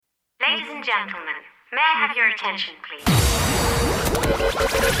Ladies and gentlemen, may I have your attention, please?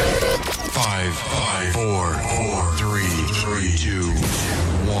 5, 4, 3, 2,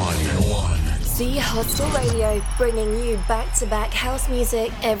 1. Z Hostel Radio, bringing you back-to-back house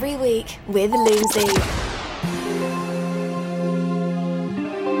music every week with Loomsy.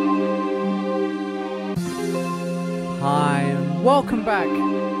 Hi and welcome back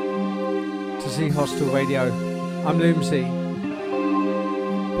to Z Hostel Radio. I'm Loomsy.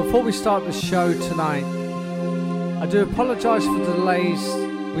 Before we start the show tonight, I do apologise for the delays.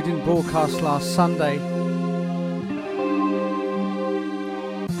 We didn't broadcast last Sunday.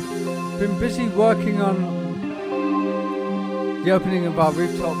 Been busy working on the opening of our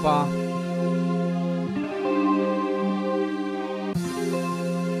rooftop bar.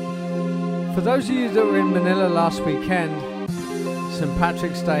 For those of you that were in Manila last weekend, St.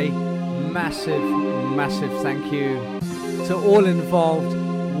 Patrick's Day, massive thank you to all involved.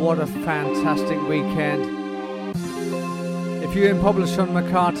 What a fantastic weekend. If you were in Poblacion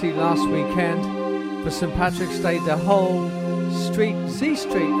Makati last weekend for St. Patrick's Day, the whole street, Z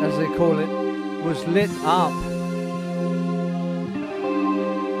Street as they call it, was lit up.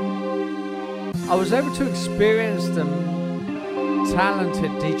 I was able to experience the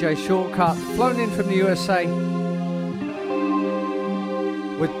talented DJ Shortcut flown in from the USA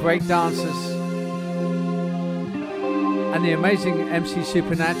with break dancers and the amazing MC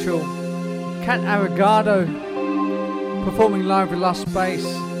Supernatural, Cat Aragado performing live with Lost Space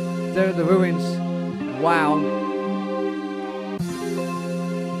there at the Ruins. Wow.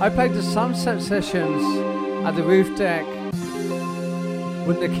 I played the Sunset Sessions at the Roof Deck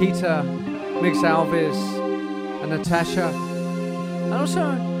with Nikita, Mix Alves and Natasha, and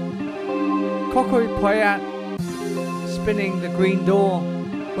also Coco Poyat spinning the Green Door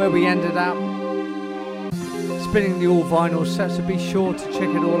where we ended up spinning the all vinyl set, so be sure to check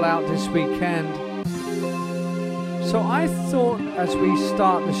it all out this weekend. So I thought as we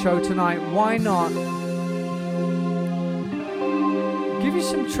start the show tonight, why not give you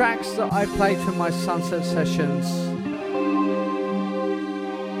some tracks that I played from my Sunset Sessions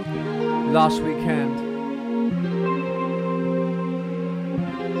last weekend.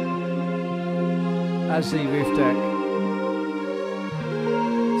 As the Roof Deck.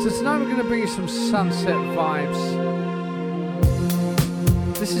 So tonight we're going to bring you some sunset vibes.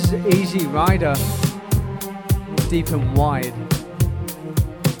 This is Easy Rider, Deep and Wide.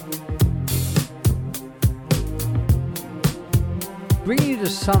 Bringing you the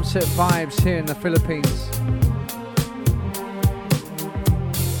sunset vibes here in the Philippines.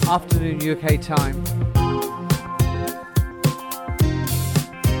 Afternoon UK time.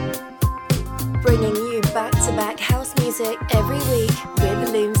 Bringing you back-to-back house music every week with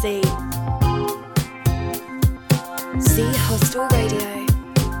Loomsy. Z Hostel Radio.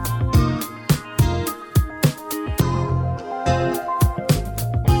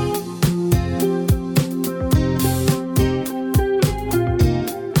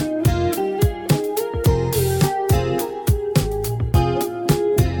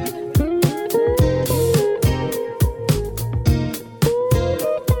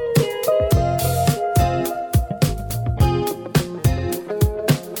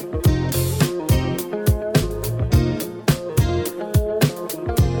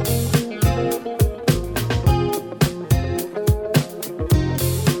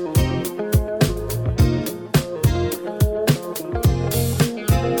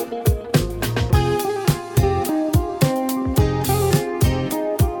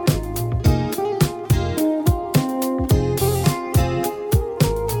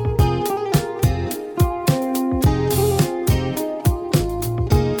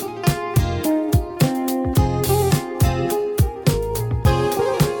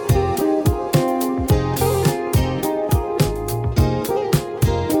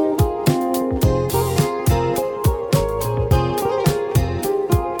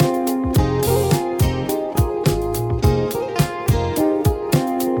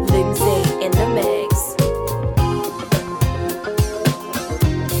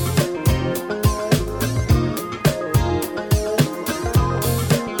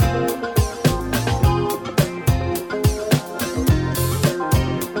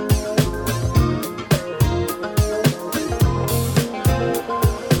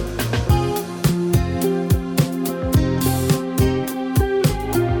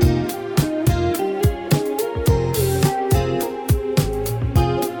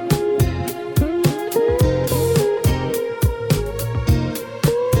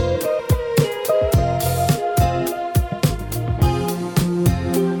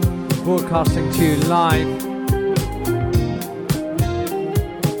 Broadcasting to you live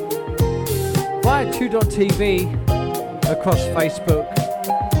via Chew.tv across Facebook.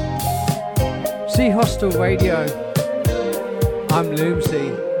 Z Hostel Radio. I'm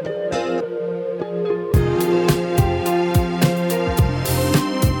Loomsy.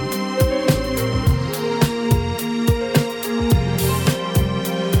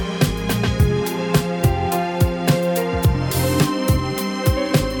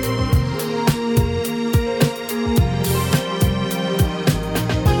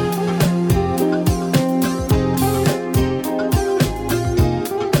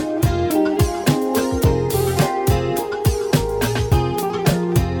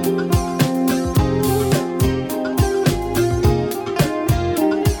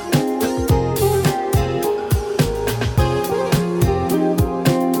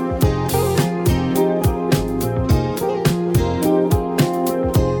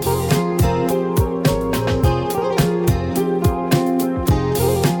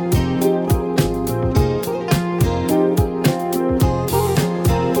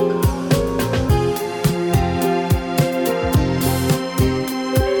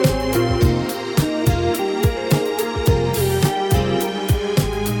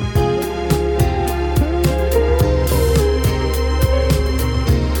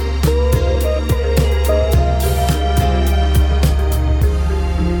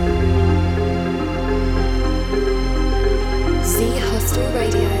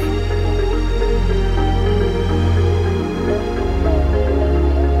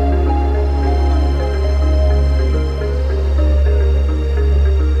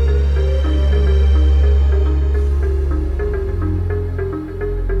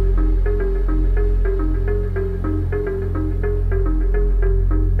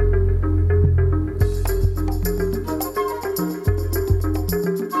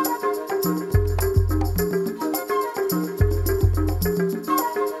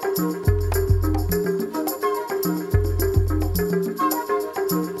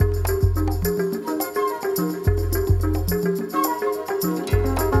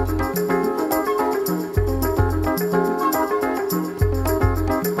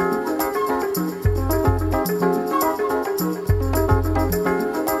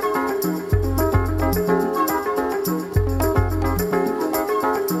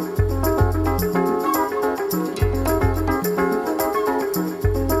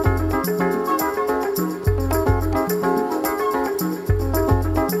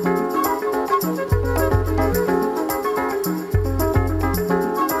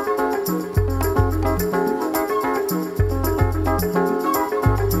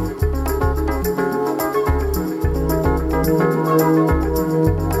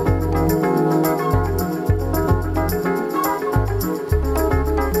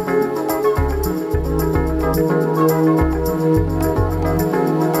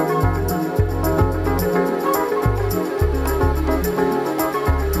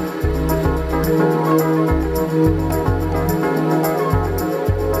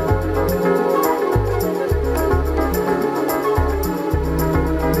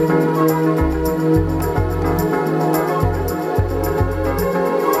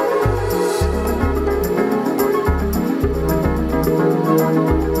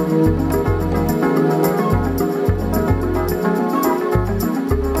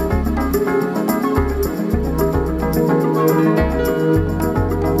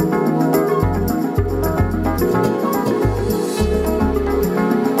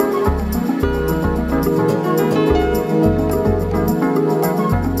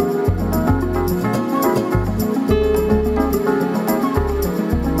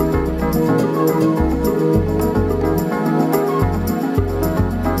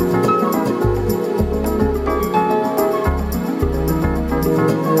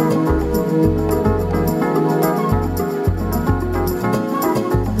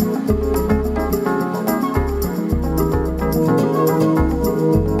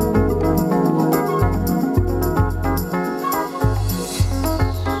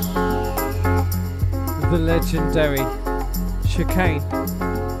 Legendary Chicane.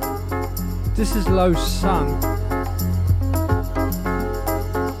 This is Low Sun.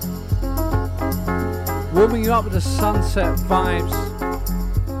 Warming you up with the sunset vibes.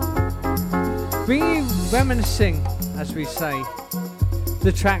 Bringing you reminiscing, as we say,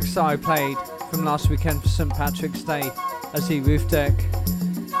 the tracks that I played from last weekend for St. Patrick's Day as the roof deck.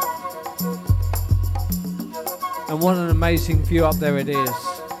 And what an amazing view up there it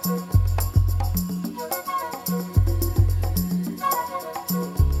is.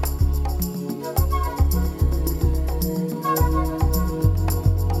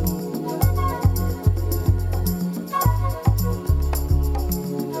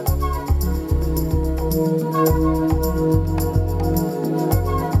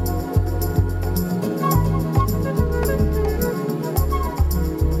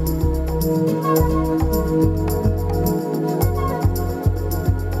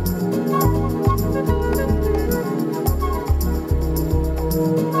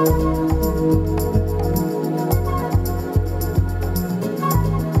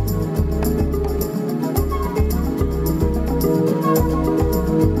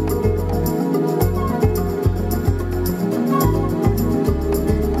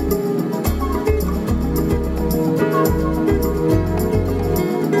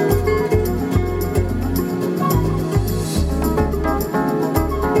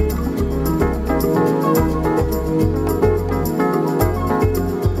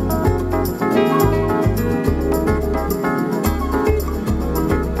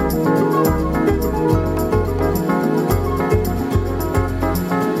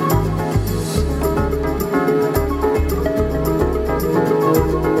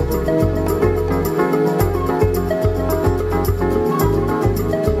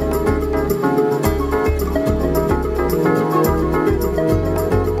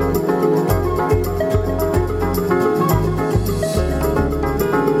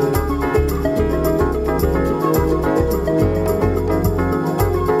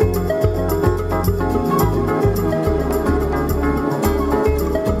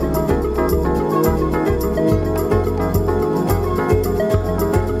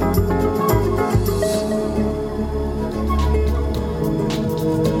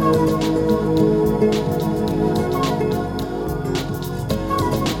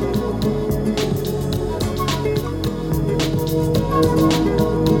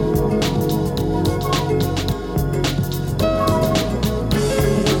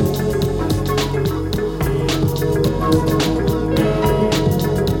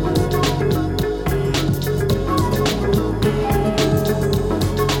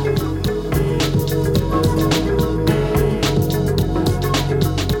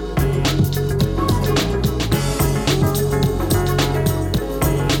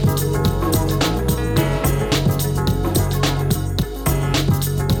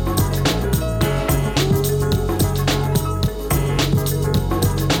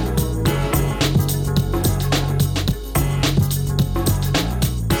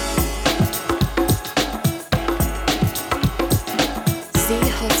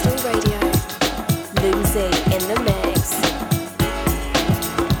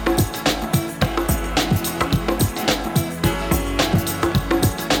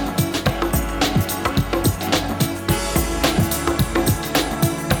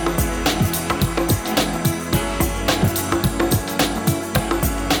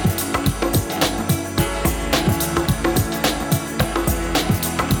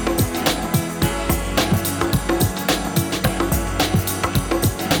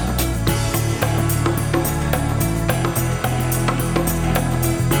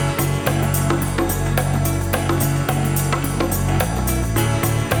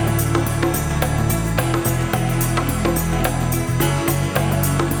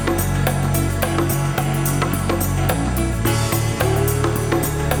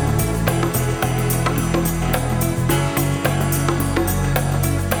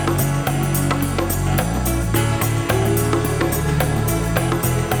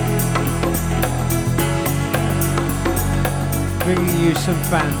 you some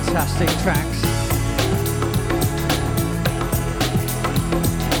fantastic tracks.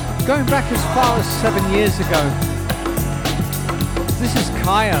 Going back as far as 7 years ago. This is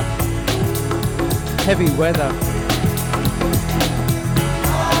Kaya, Heavy Weather.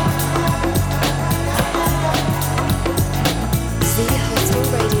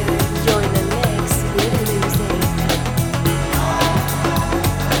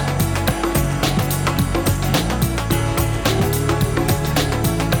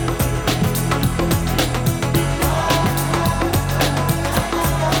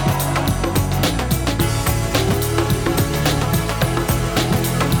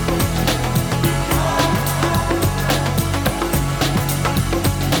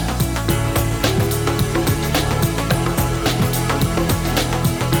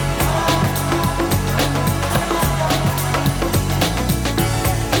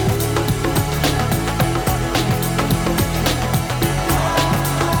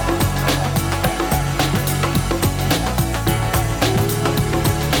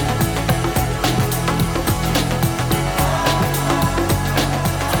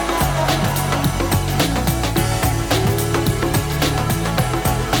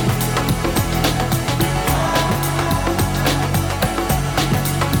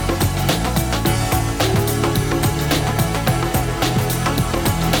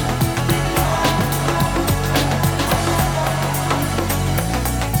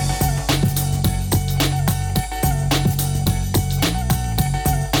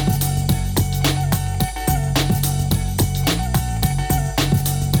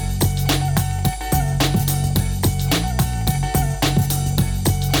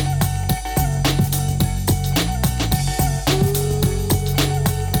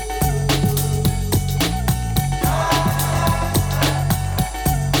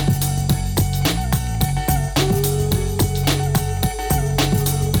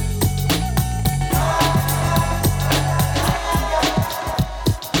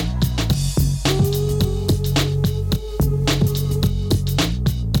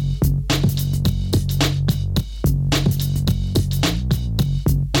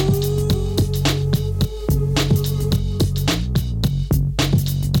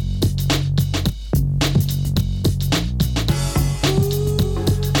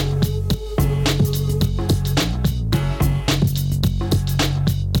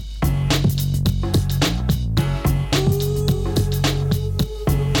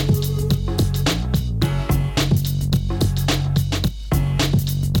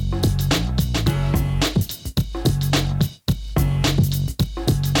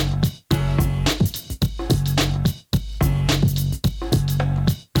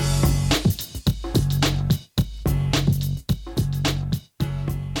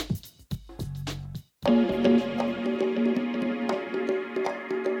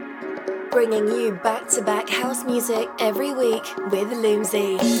 Bringing you back-to-back house music every week with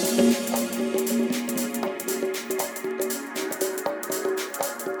Loomsy.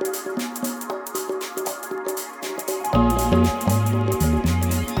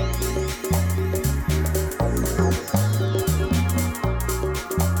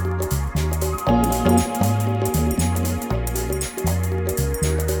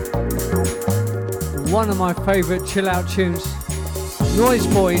 One of my favourite chill out tunes, Noise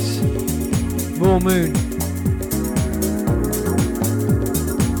Boys, Raw Moon.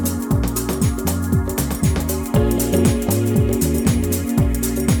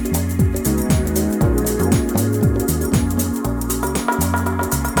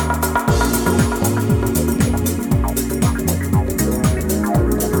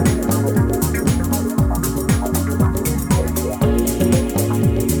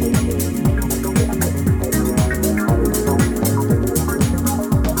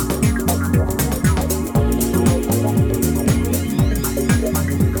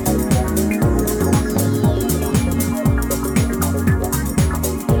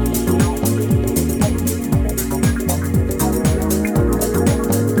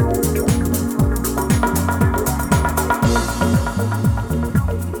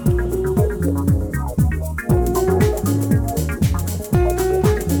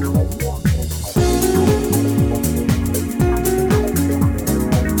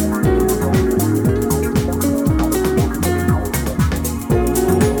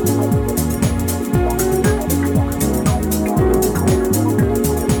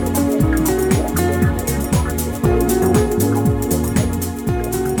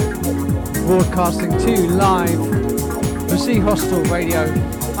 Broadcasting to you live for Sea Hostel Radio.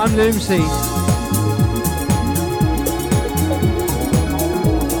 I'm Loomsy.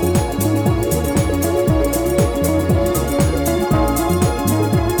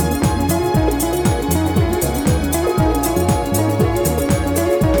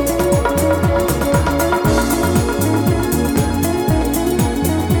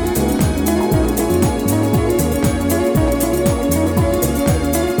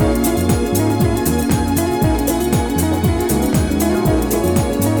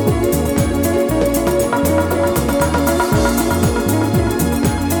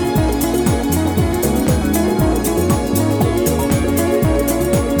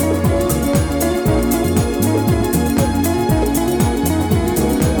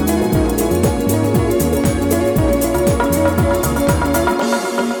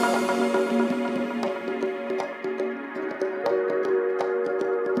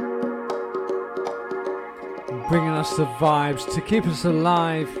 us the vibes, to keep us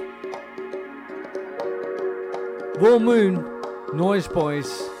alive. Raw Moon, Noise Boys.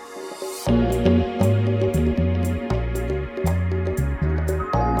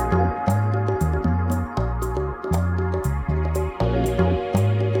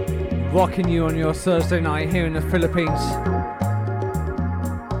 Rocking you on your Thursday night here in the Philippines.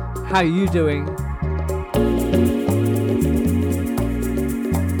 How are you doing?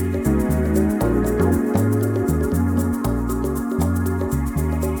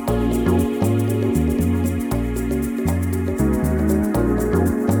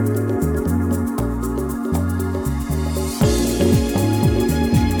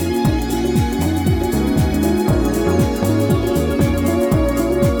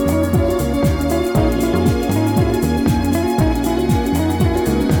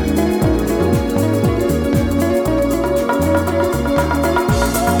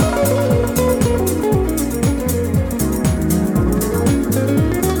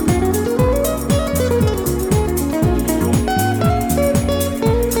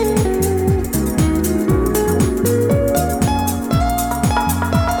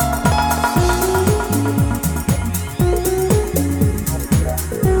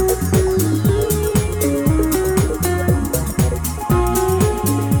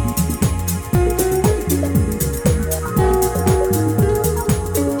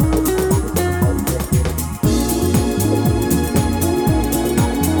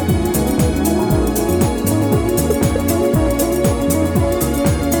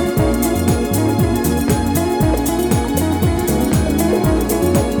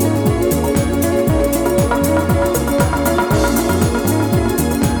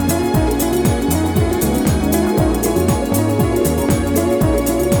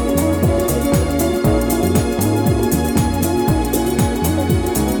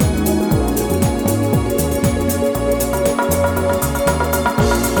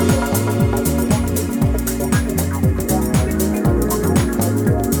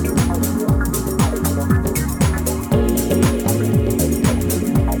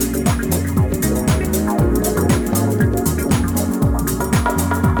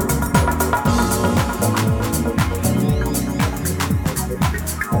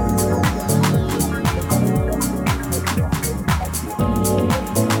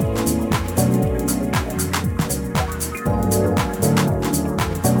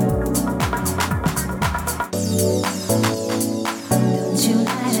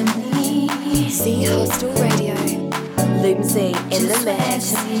 Loomsy in the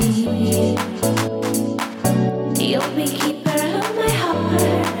mix. You'll be keeper of my heart.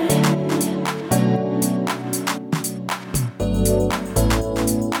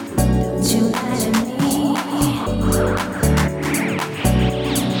 Don't you lie to me.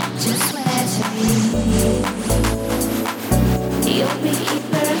 Just swear to me. You'll be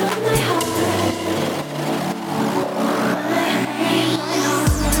keeper of my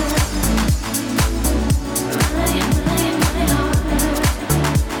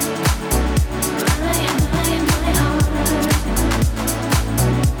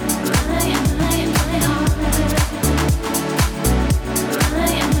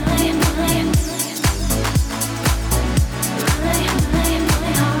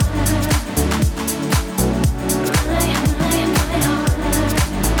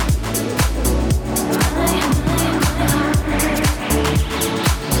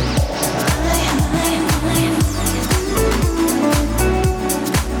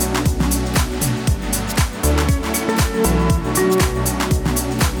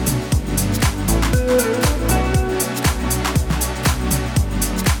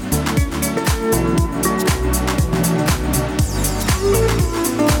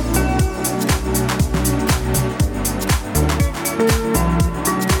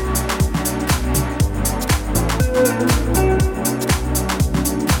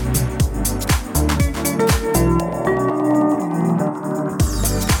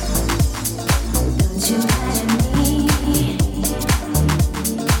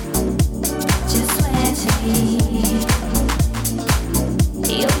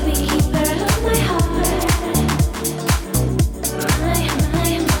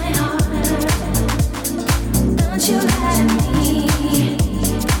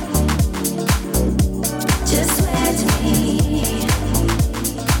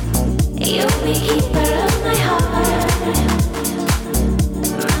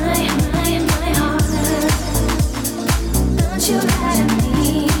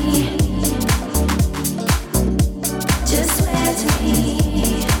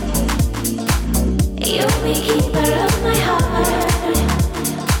heart.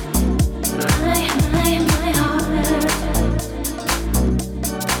 My heart.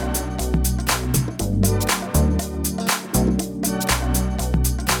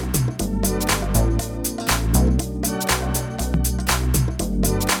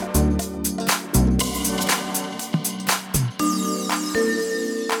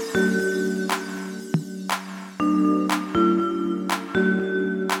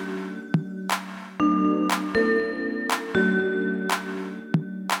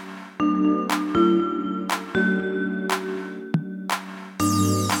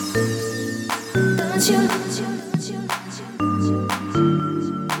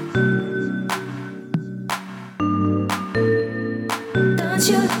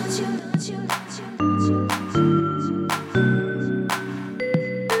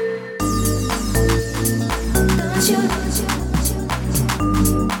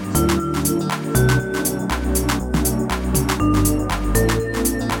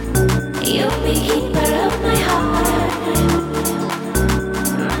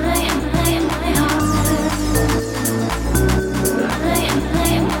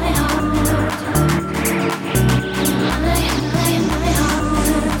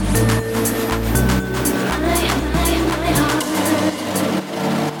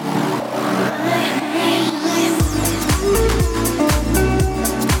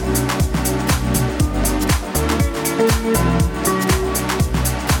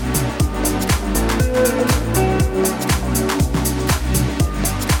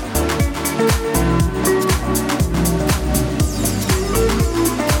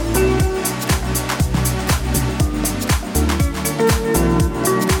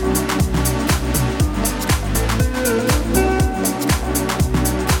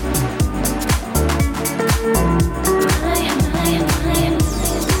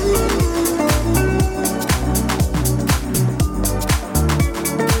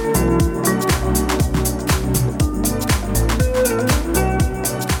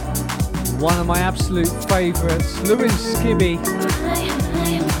 Favourites, Lou and Skibby,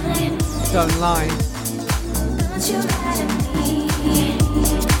 Don't Lie.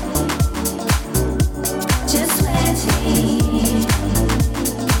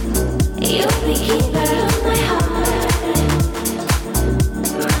 You'll be keeper of my heart.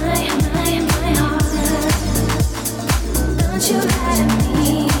 My heart. Don't you lie to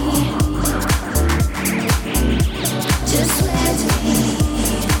me. Just swear to me.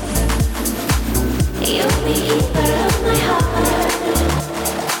 You'll be keeper of my heart.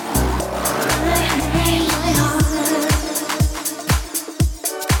 My heart.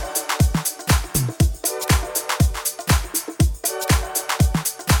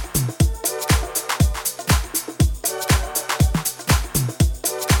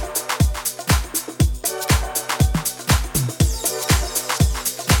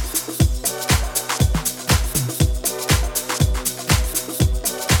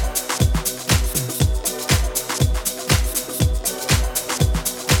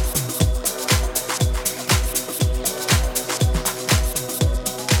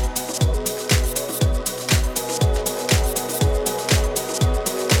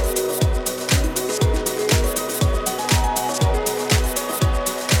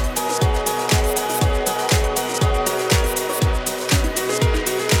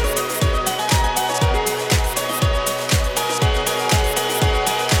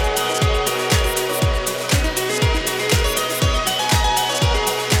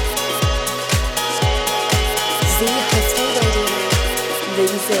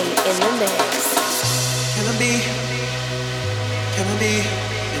 Loomsy in the mix. Can I be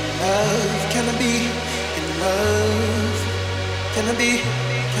in love? Can I be in love? Can I be in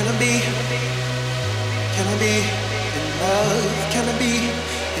love? Can I be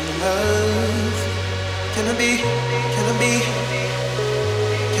in love? Can I be in love? Can I be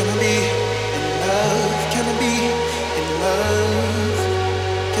in love? Can I be in love? Can I be in love?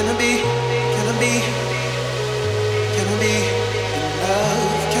 Can I be in love?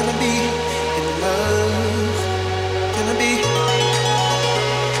 Can I be in love? Can I be?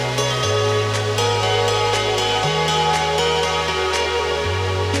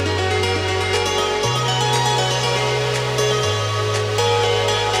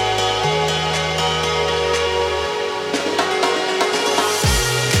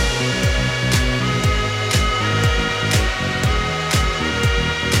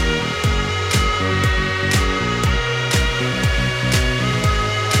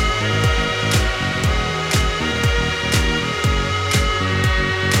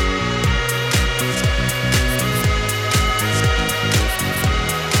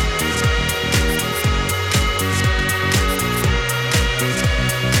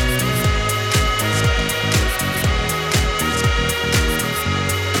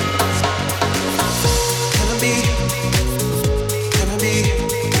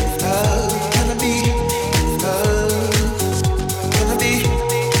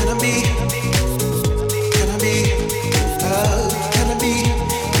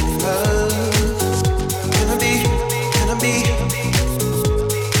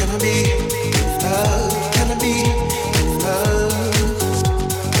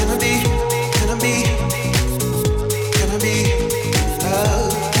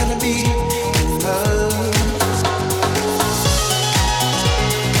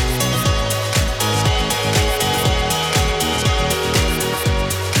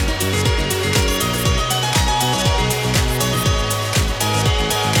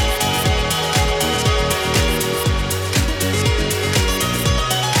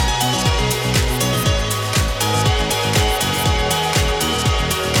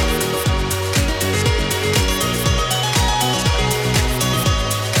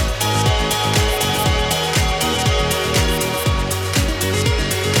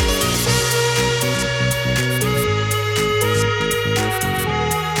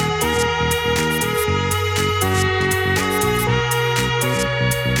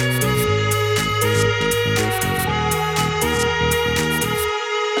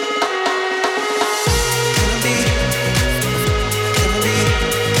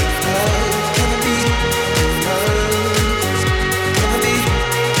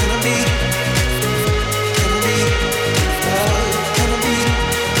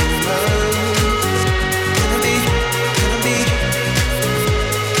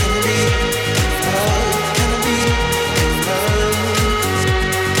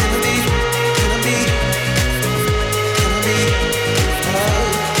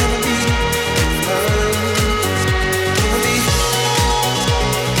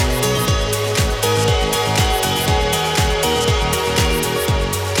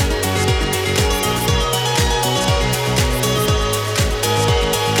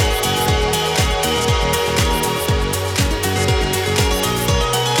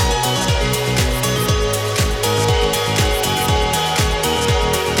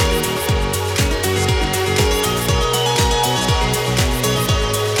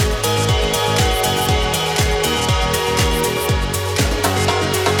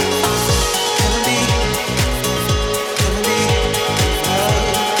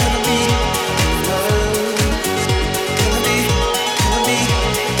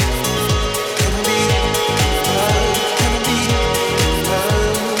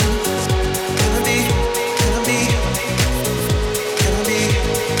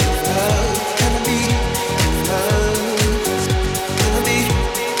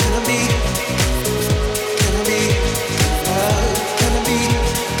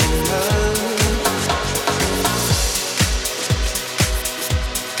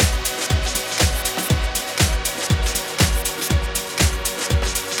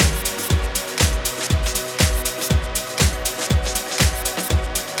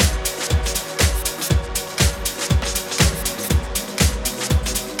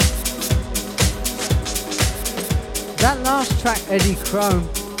 That last track, Eddie Chrome,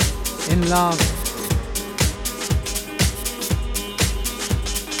 In Love.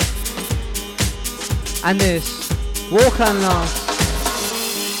 And this, Walk on Last.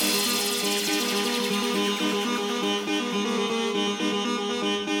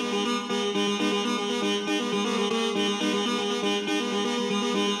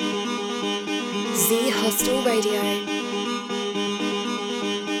 Hostel Radio,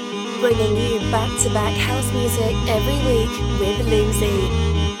 bringing you back-to-back house music every week with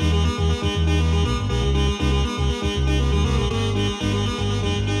Loomsy.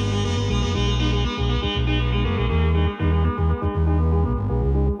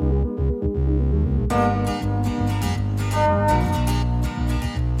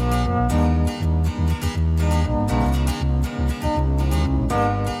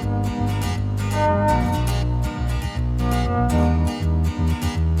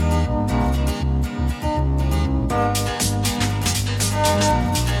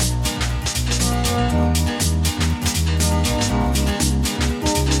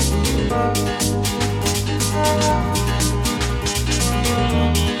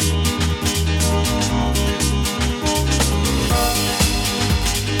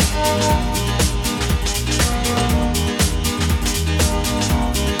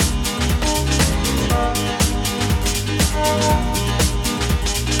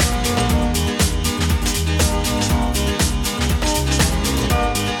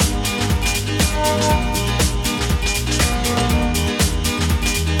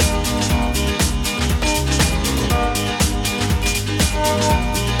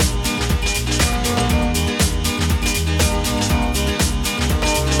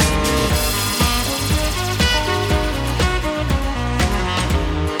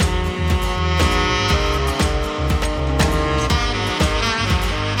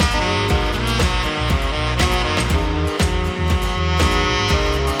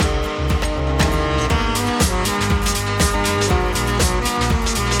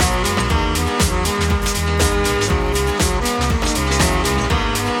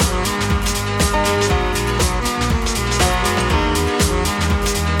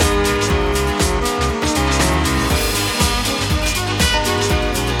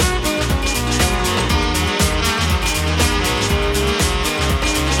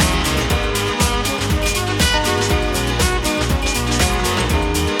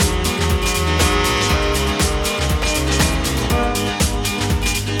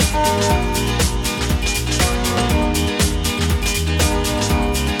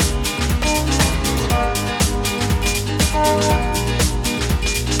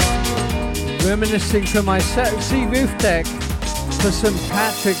 Reminiscing from my sexy roof deck for St.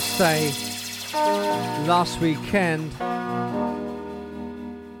 Patrick's Day last weekend.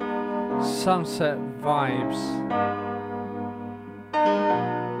 Sunset vibes.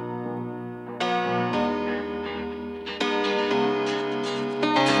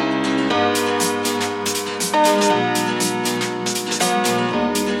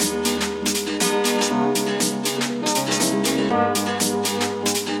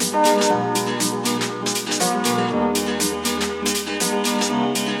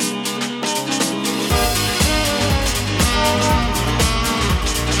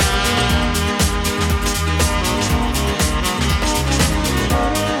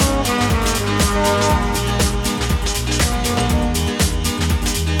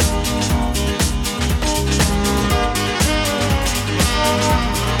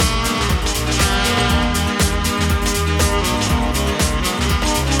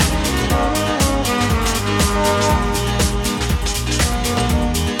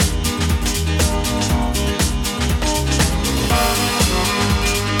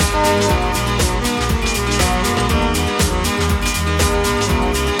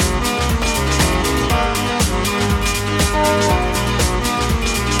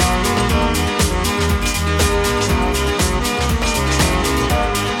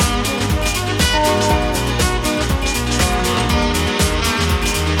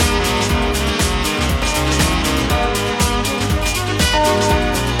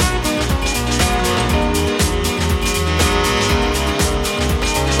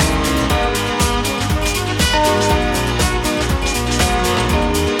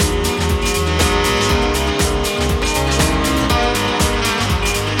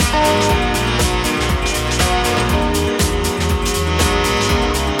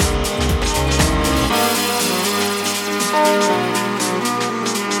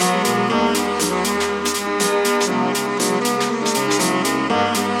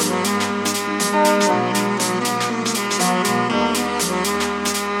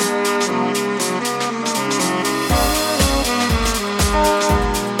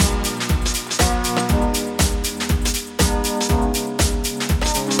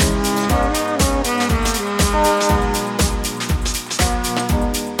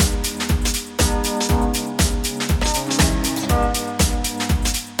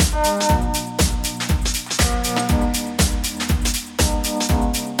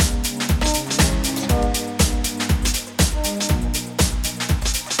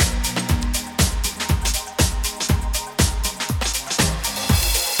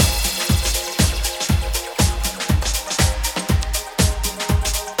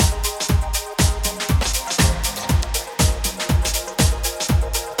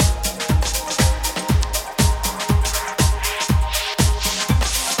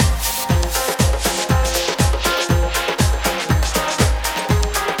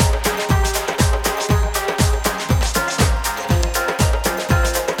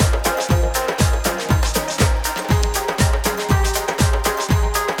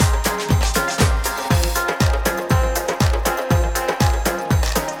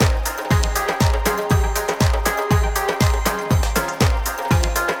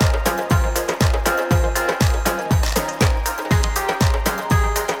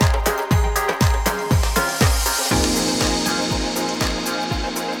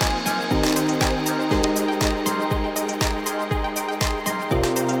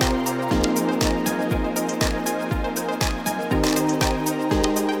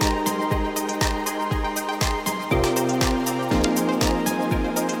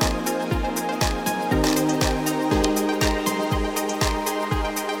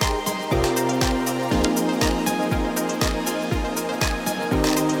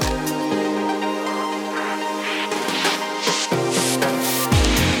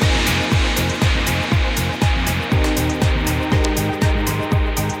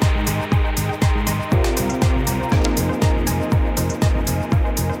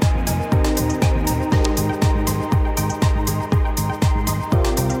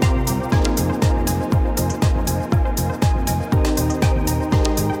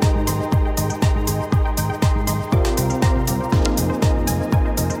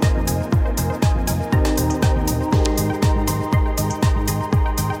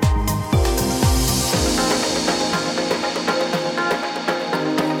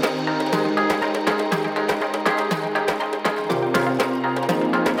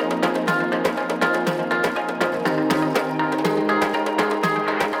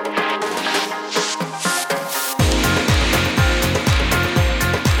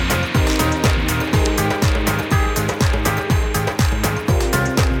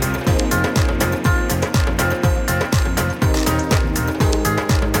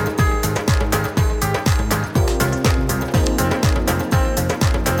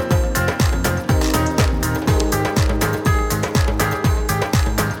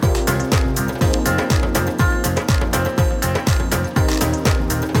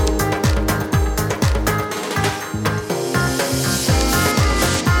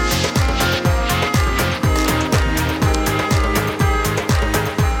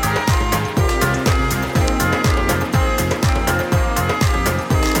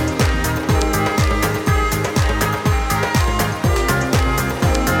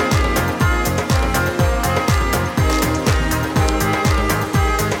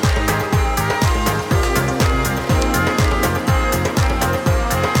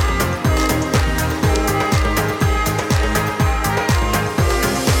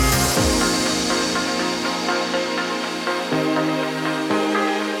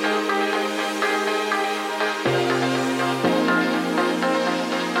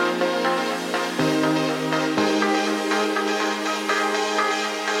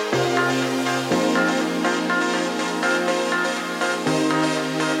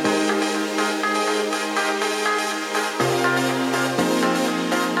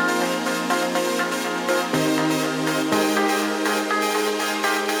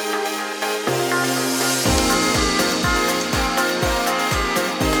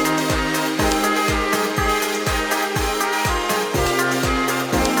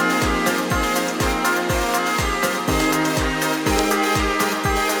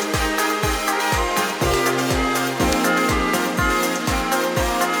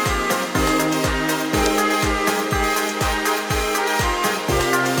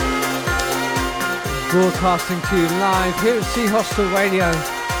 broadcasting to you live here at Sea Hostel Radio.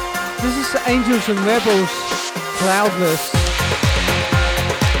 This is Angels and Rebels, Cloudless.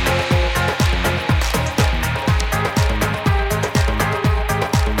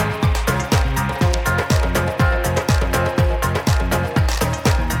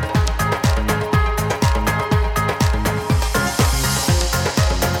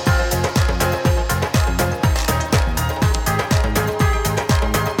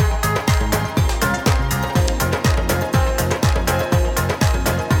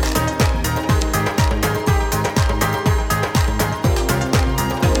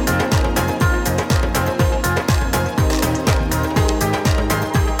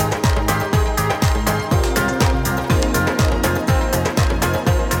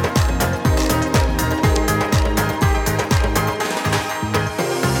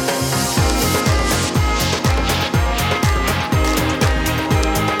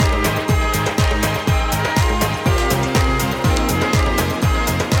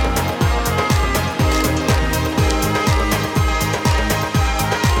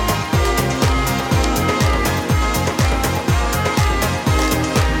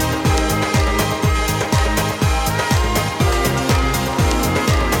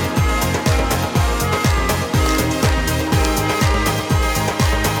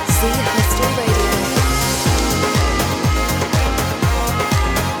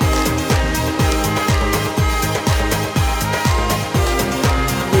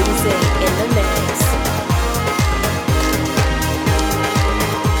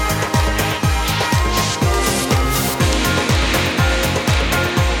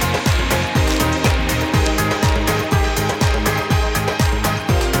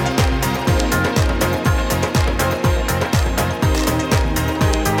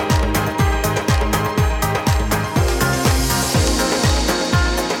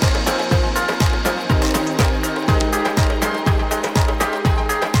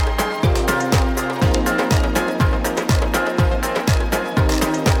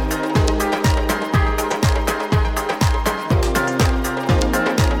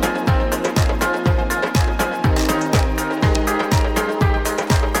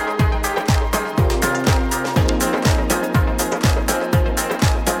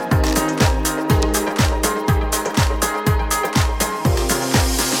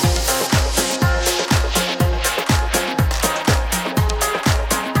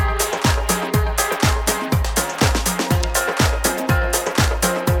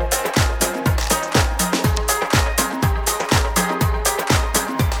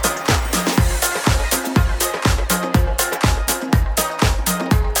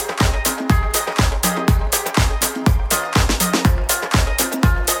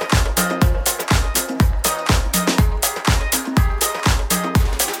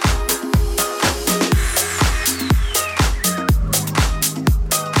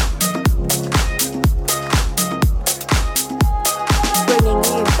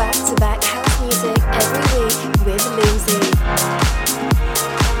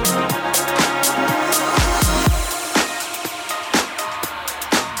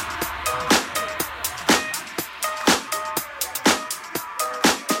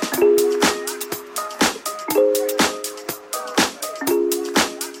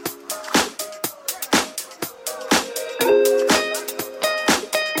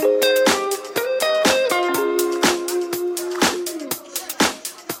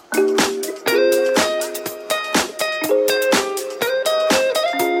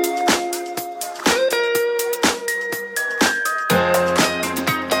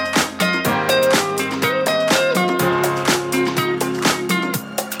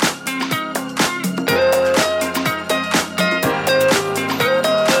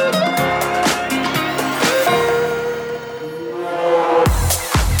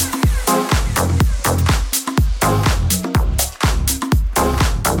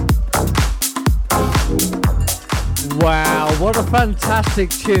 What a fantastic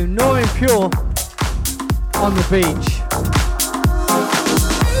tune. Noreen Pure on the beach.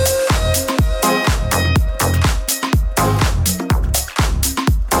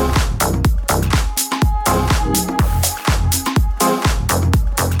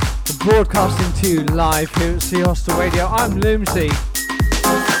 Broadcasting to you live here at Sea Hostel Radio. I'm Loomsy.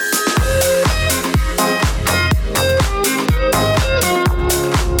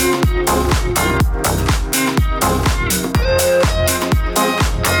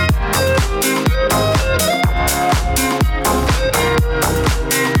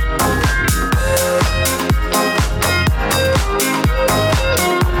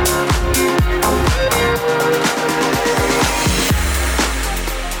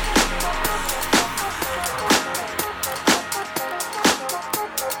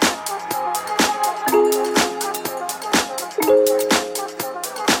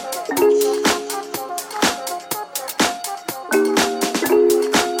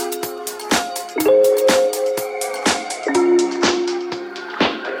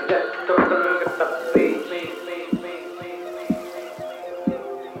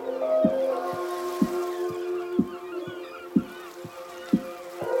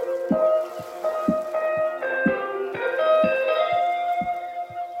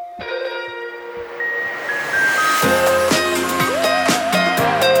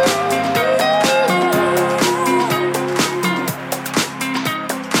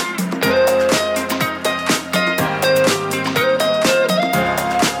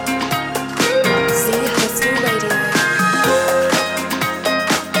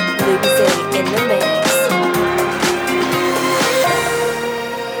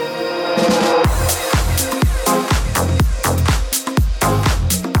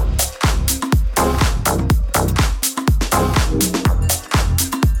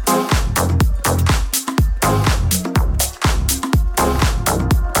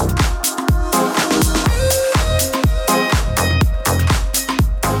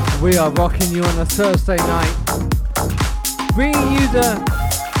 We are rocking you on a Thursday night, bringing you the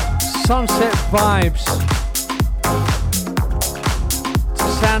sunset vibes to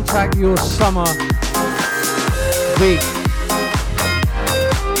soundtrack your summer week.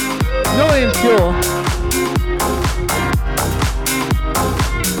 Not impure.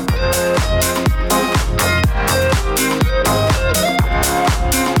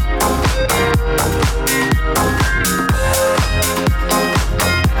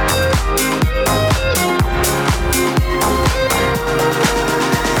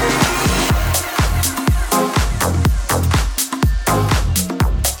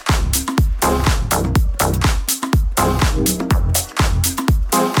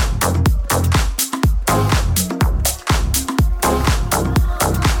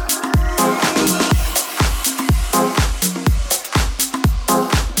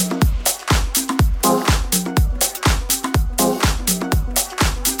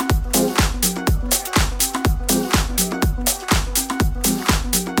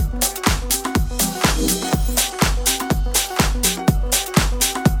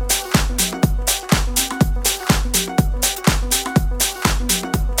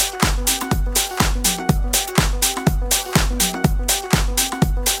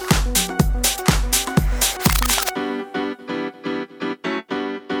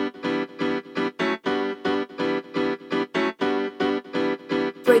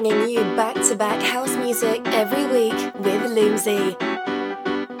 Bringing you back-to-back house music every week with Loomsy.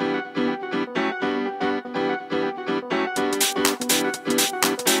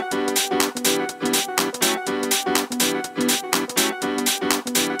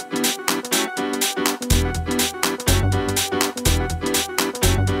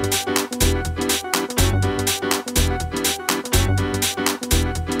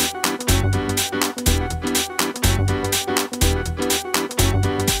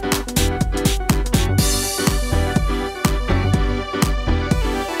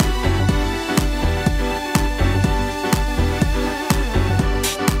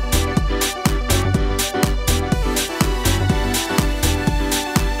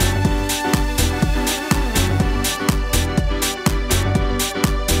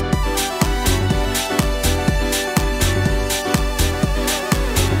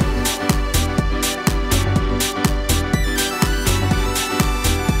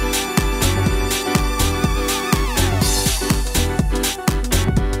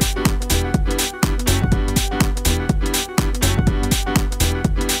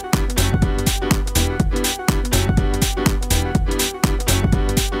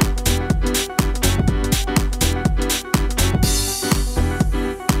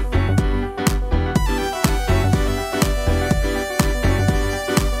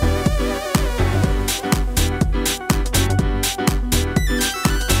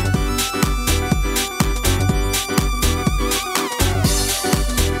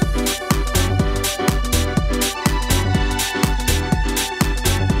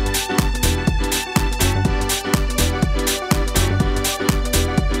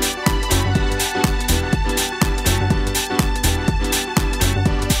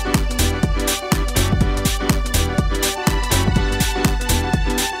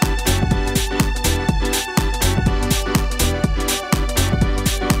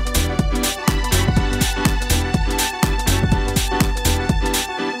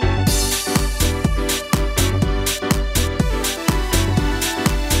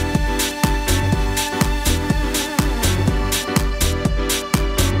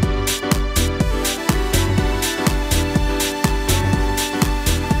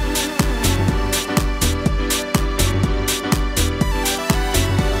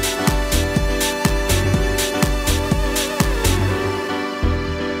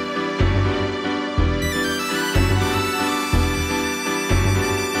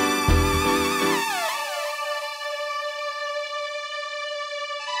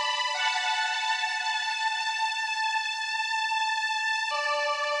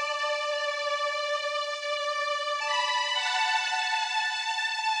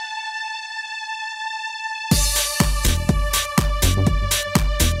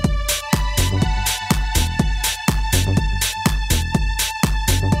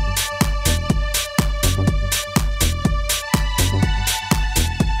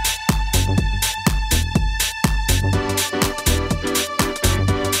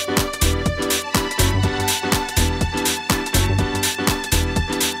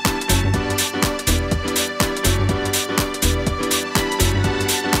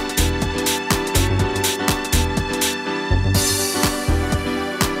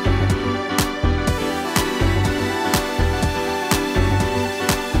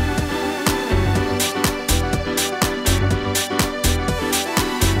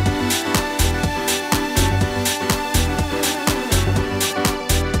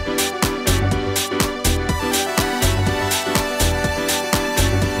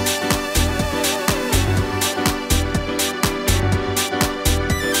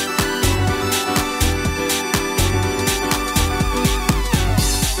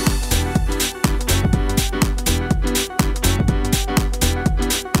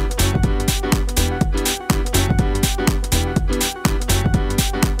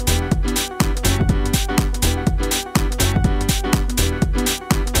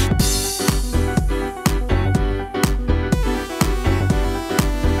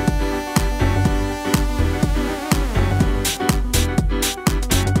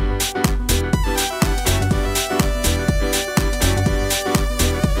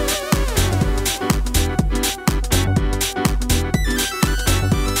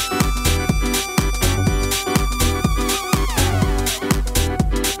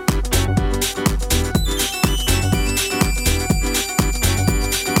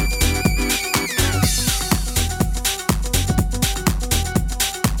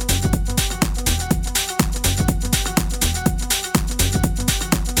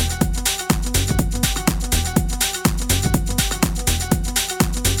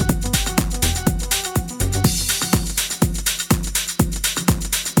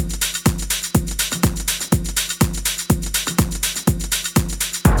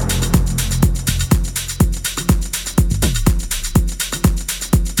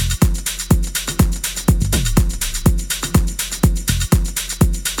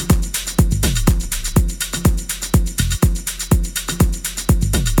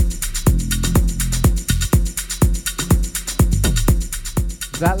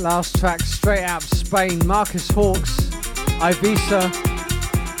 that last track straight out of Spain, Marcus Hawks, Ibiza,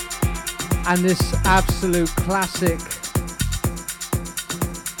 and this absolute classic.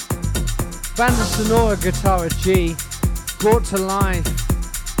 Banda Sonora Guitar G, brought to life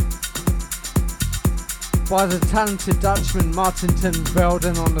by the talented Dutchman Martinton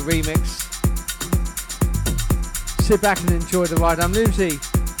Velden on the remix. Sit back and enjoy the ride. I'm Loomsy.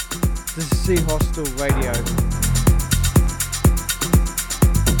 This is Z Hostel Radio.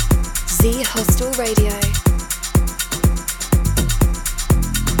 Z Hostel Radio.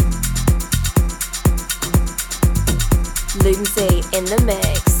 Loomsy in the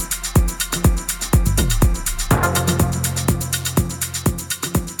mix.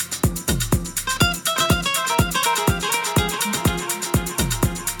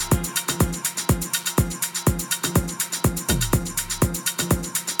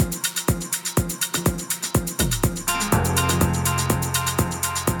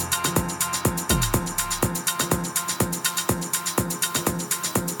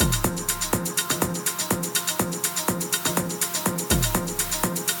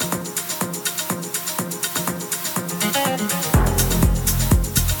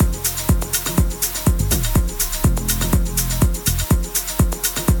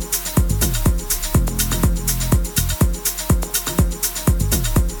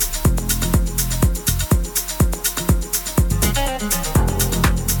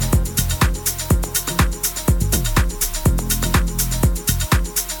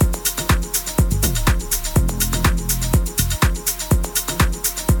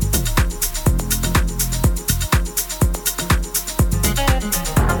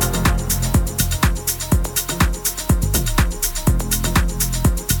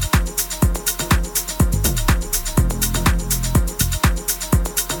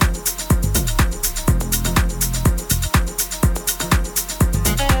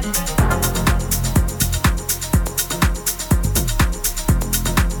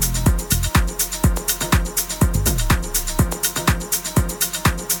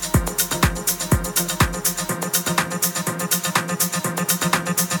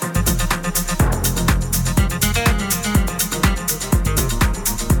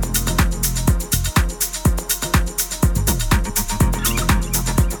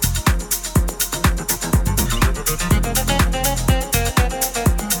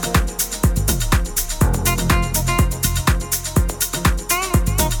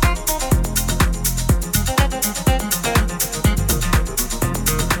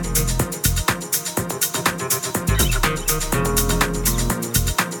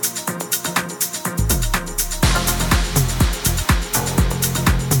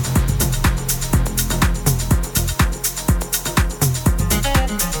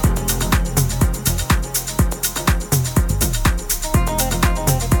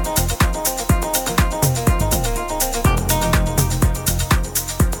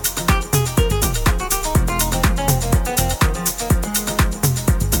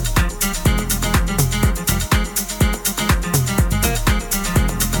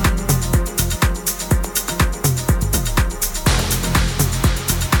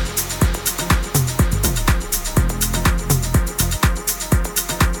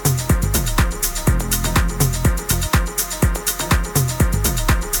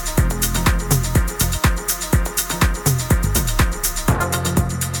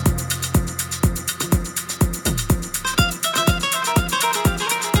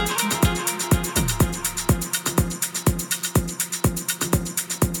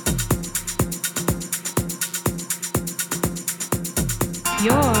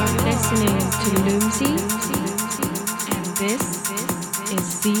 You're listening to Loomsy, and this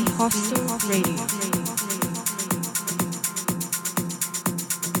is Z Hostel Radio.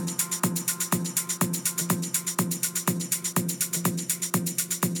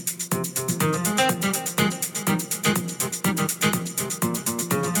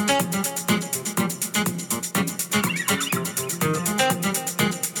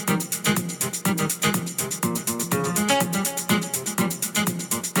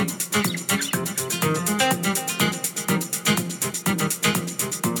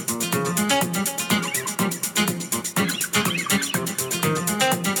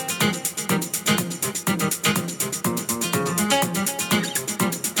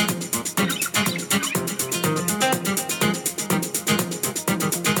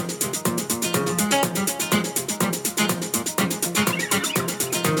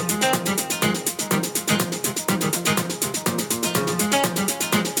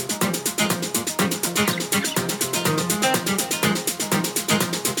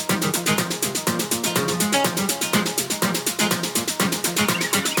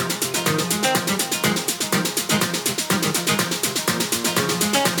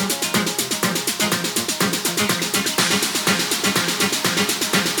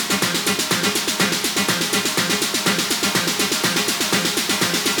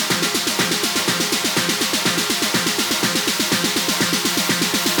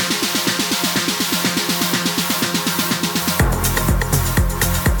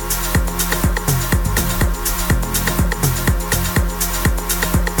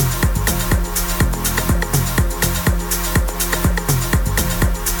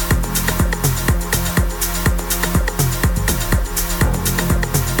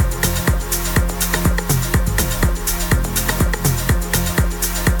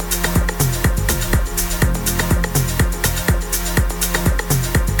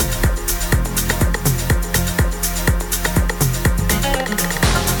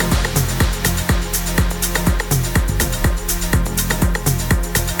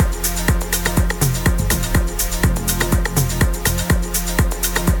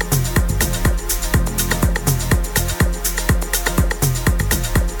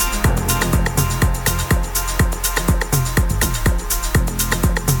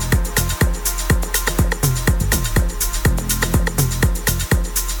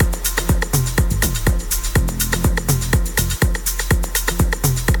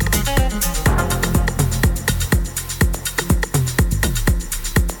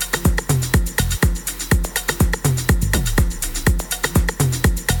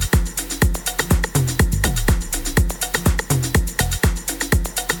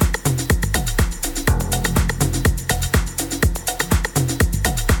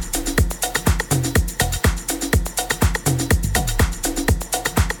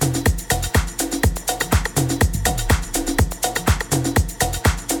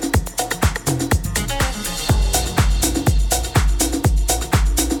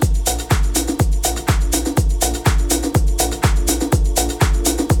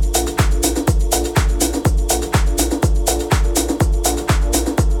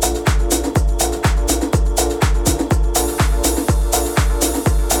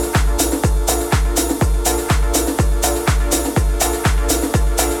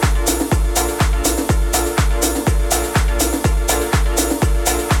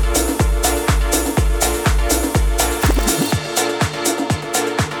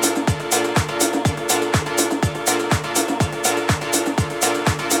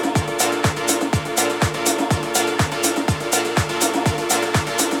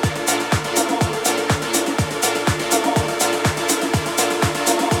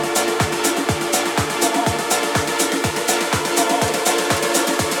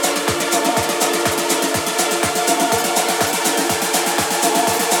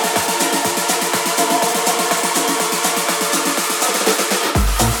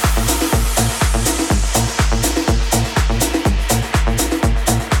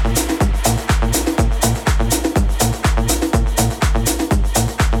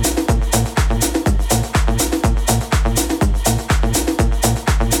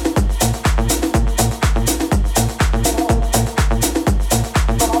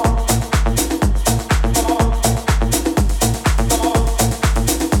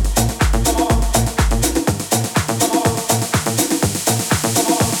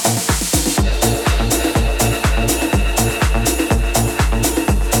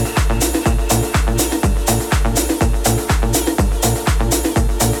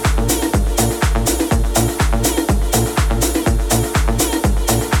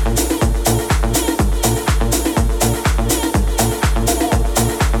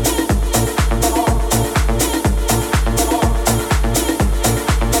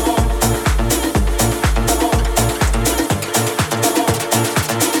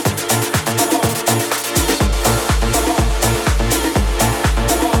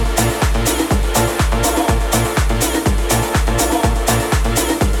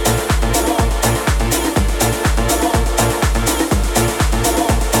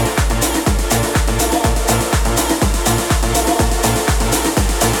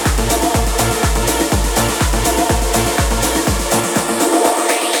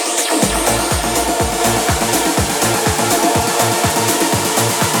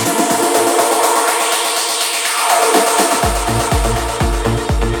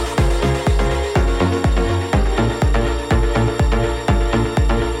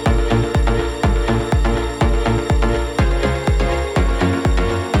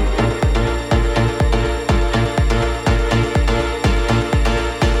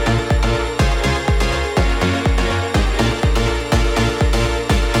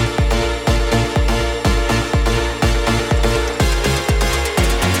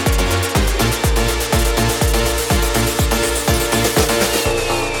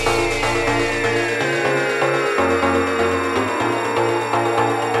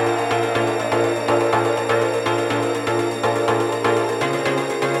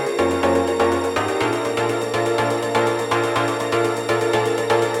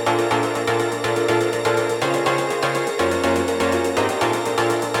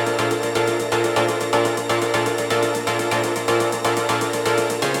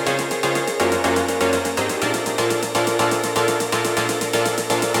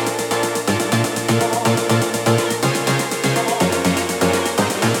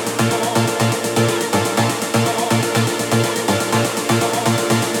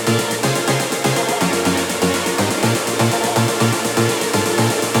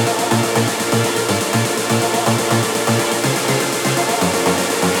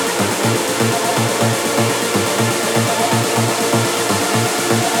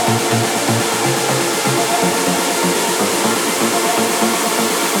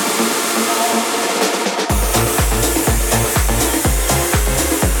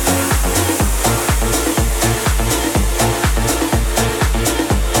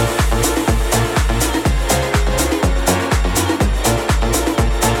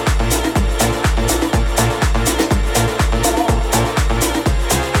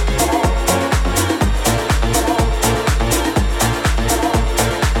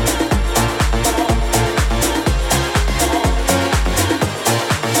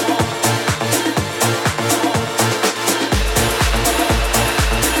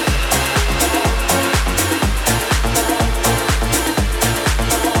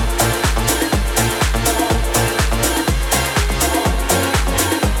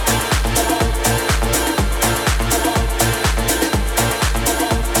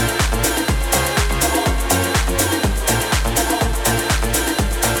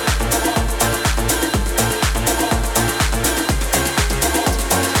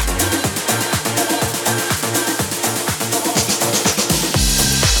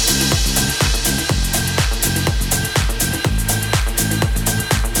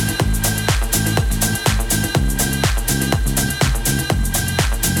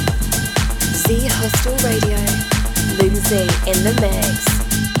 The Hostel Radio. Loomsy in the mix.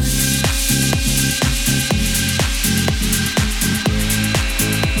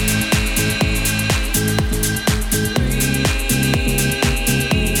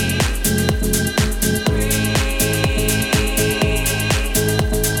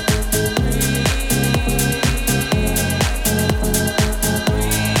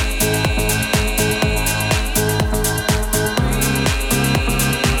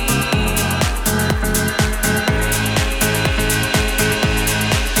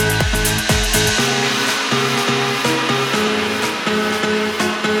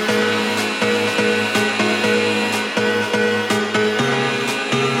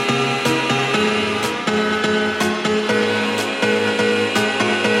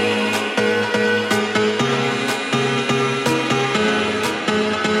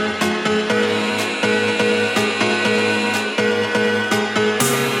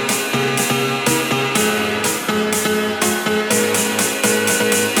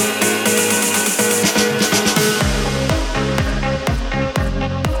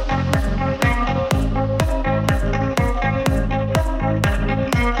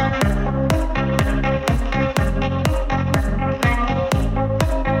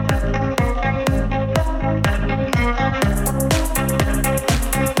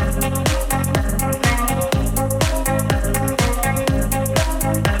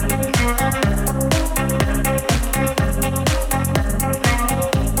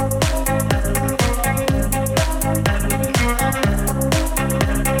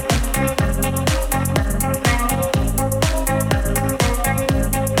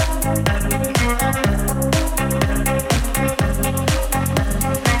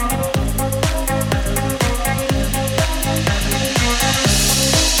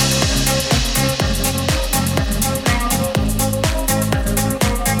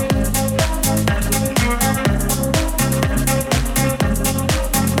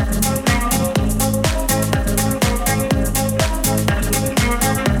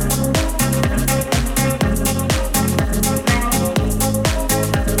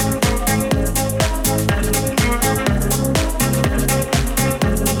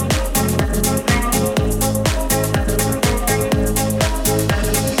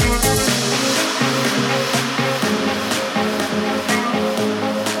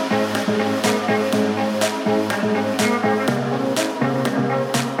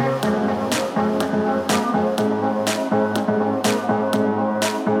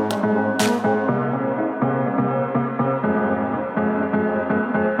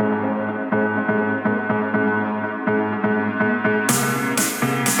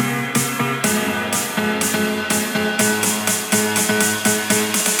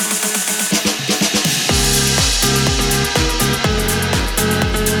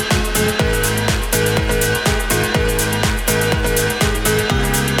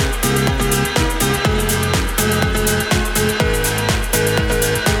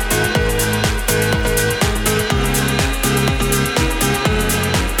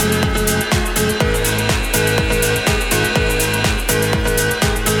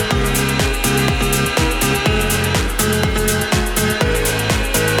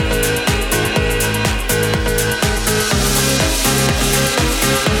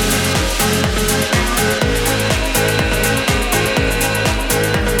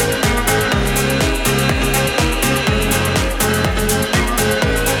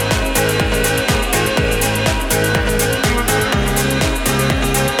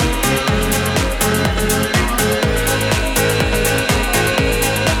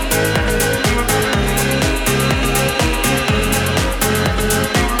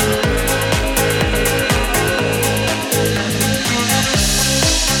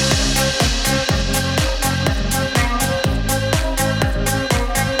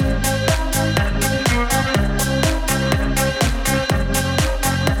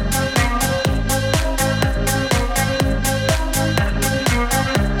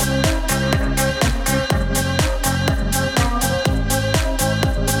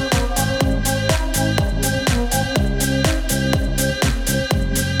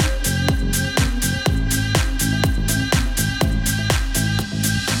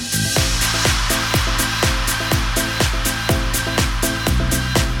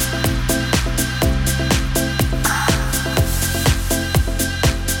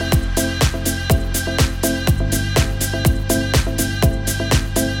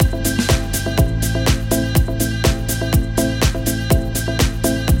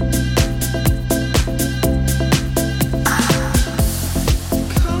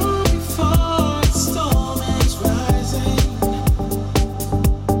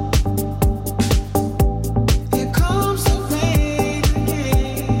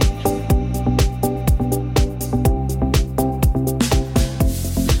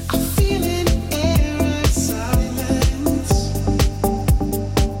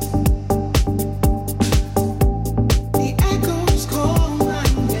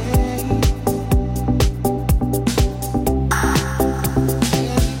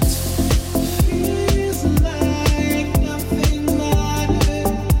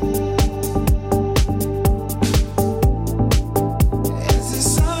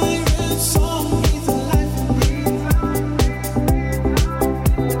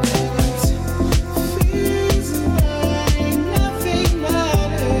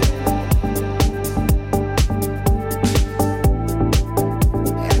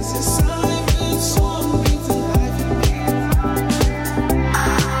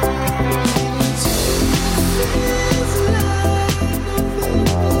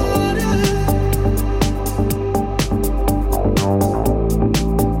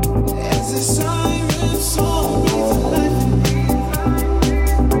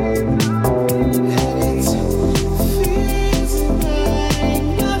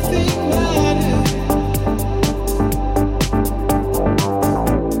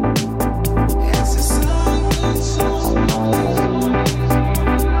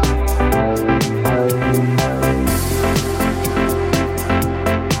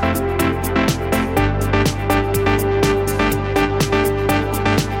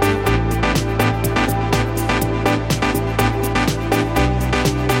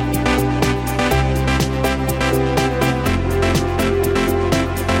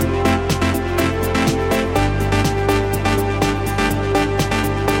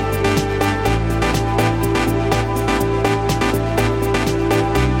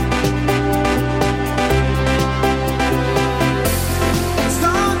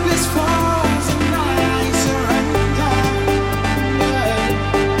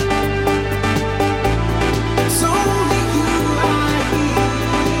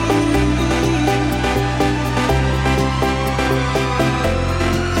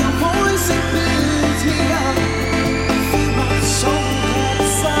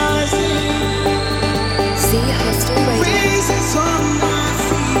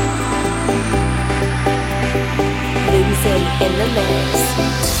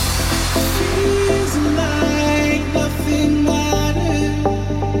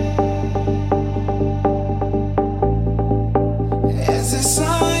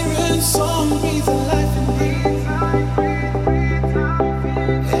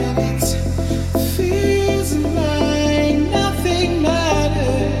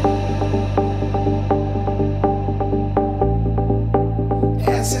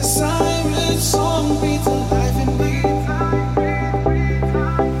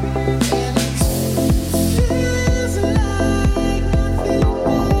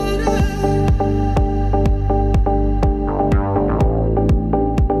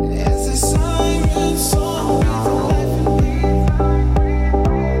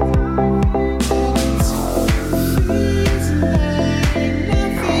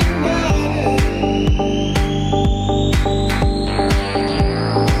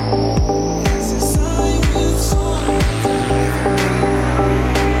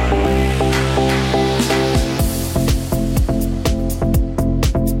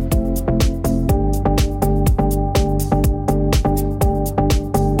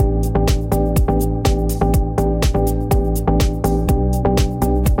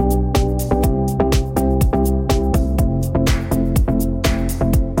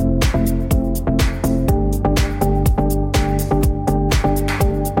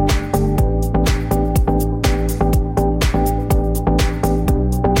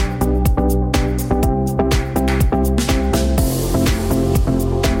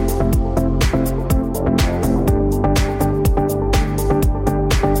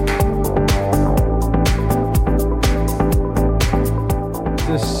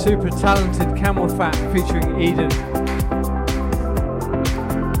 Talented Camel Fat featuring Eden.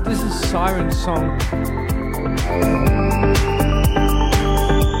 This is Siren Song.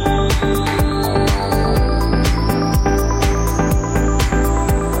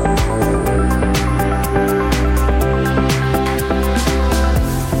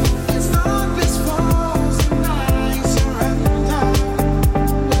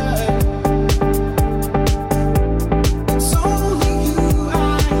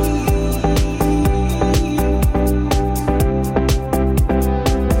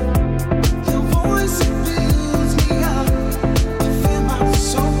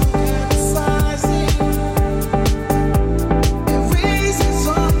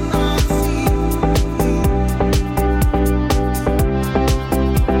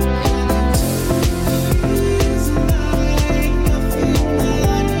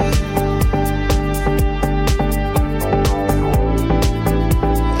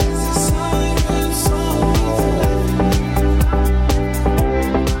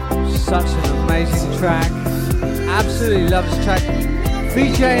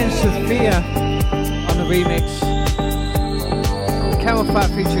 VJ and Sophia on the remix. Camel Fat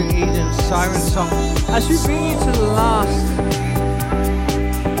featuring Eden, Siren Song. As we bring you to the last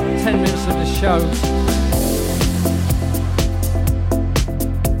 10 minutes of the show,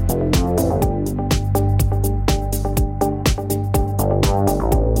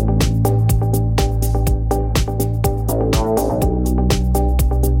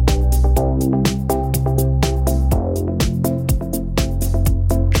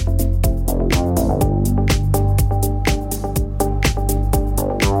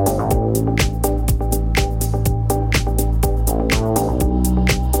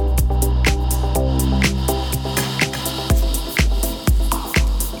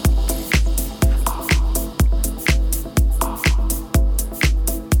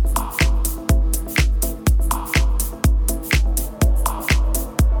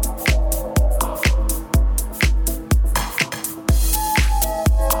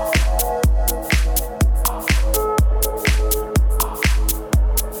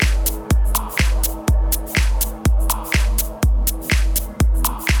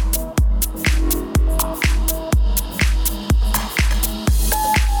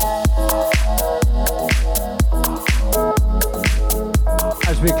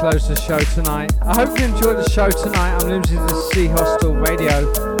 close the show tonight. I hope you enjoyed the show tonight. I'm Loomsy, the Sea Hostel Radio.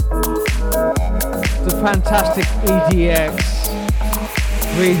 The fantastic EDX.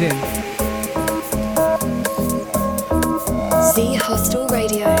 Breathing. Sea Hostel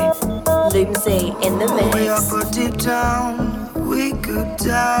Radio. Loomsy in the mix. We are put deep down, we could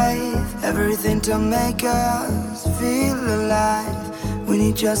dive. Everything to make us feel alive. We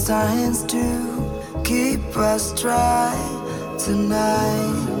need just our hands to keep us dry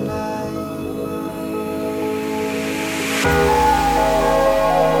tonight.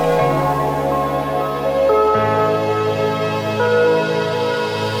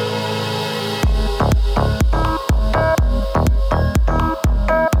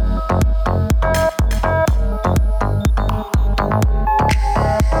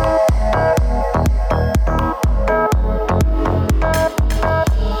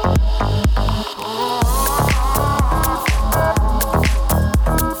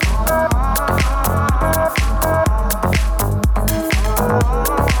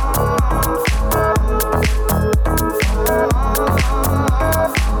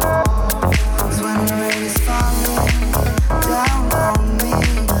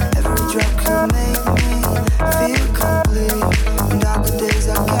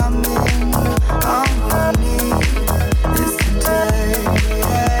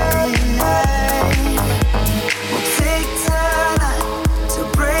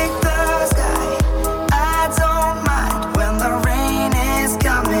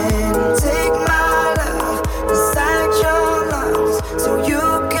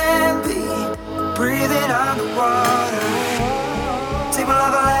 my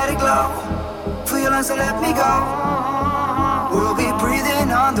love and let it glow. Feel your lungs and let me go. We'll be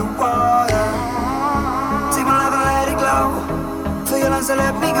breathing underwater. Take my love and let it glow. Feel your lungs and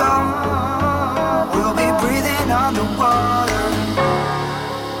let me go. We'll be breathing underwater.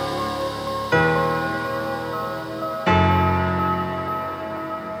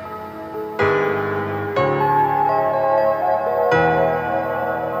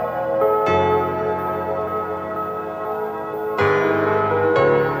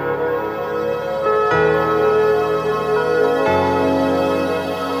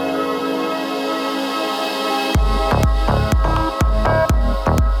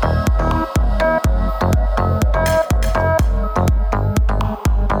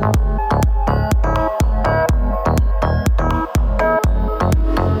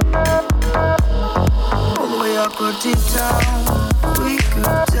 Deep down, we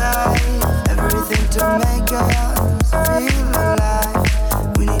could die. Everything to make us feel alive.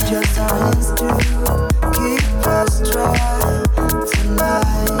 We need just our hands to keep us dry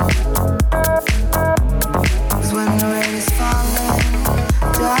tonight. 'Cause when the rain is falling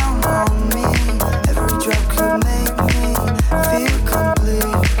down on me, every drop could make me feel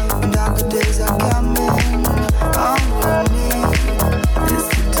complete. When darker days are coming, all we need is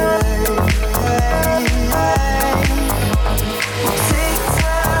today.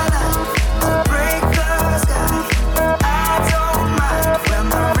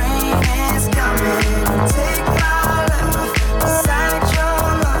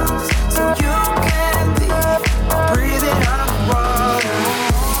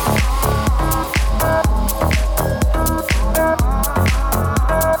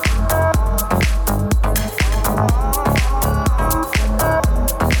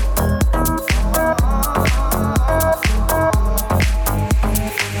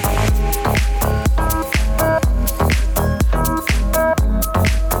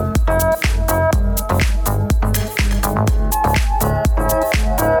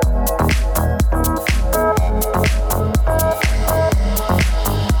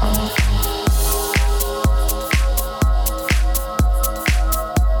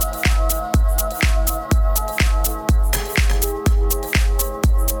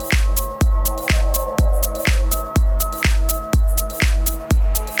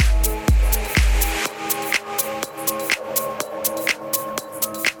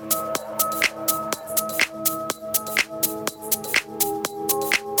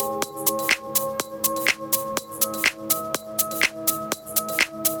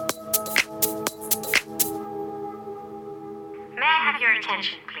 Your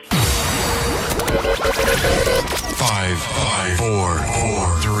attention, please. 5, 4,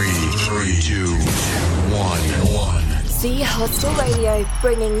 3, 2, 1. Z Hostel Radio,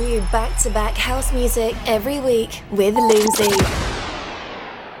 bringing you back-to-back house music every week with Loomsy.